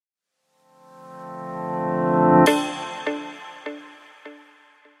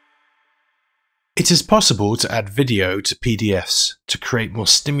It is possible to add video to PDFs to create more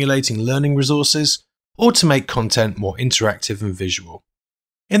stimulating learning resources or to make content more interactive and visual.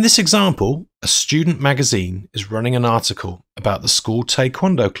 In this example, a student magazine is running an article about the school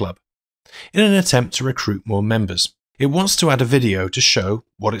Taekwondo club in an attempt to recruit more members. It wants to add a video to show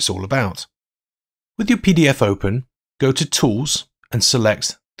what it's all about. With your PDF open, go to Tools and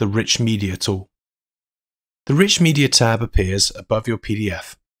select the Rich Media tool. The Rich Media tab appears above your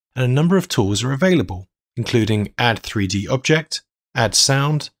PDF, and a number of tools are available, including Add 3D Object, Add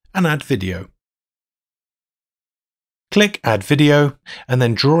Sound, and Add Video. Click Add Video, and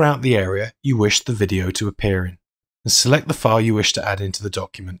then draw out the area you wish the video to appear in, and select the file you wish to add into the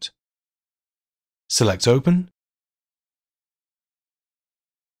document. Select Open.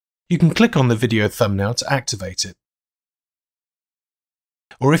 You can click on the video thumbnail to activate it.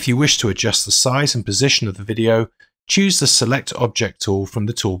 Or if you wish to adjust the size and position of the video, choose the Select Object tool from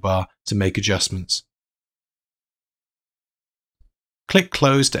the toolbar to make adjustments. Click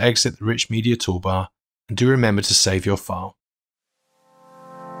Close to exit the Rich Media toolbar, and do remember to save your file.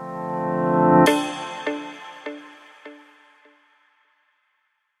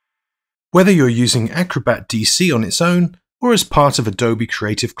 Whether you're using Acrobat DC on its own or as part of Adobe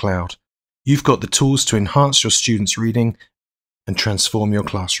Creative Cloud, you've got the tools to enhance your students' reading and transform your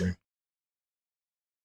classroom.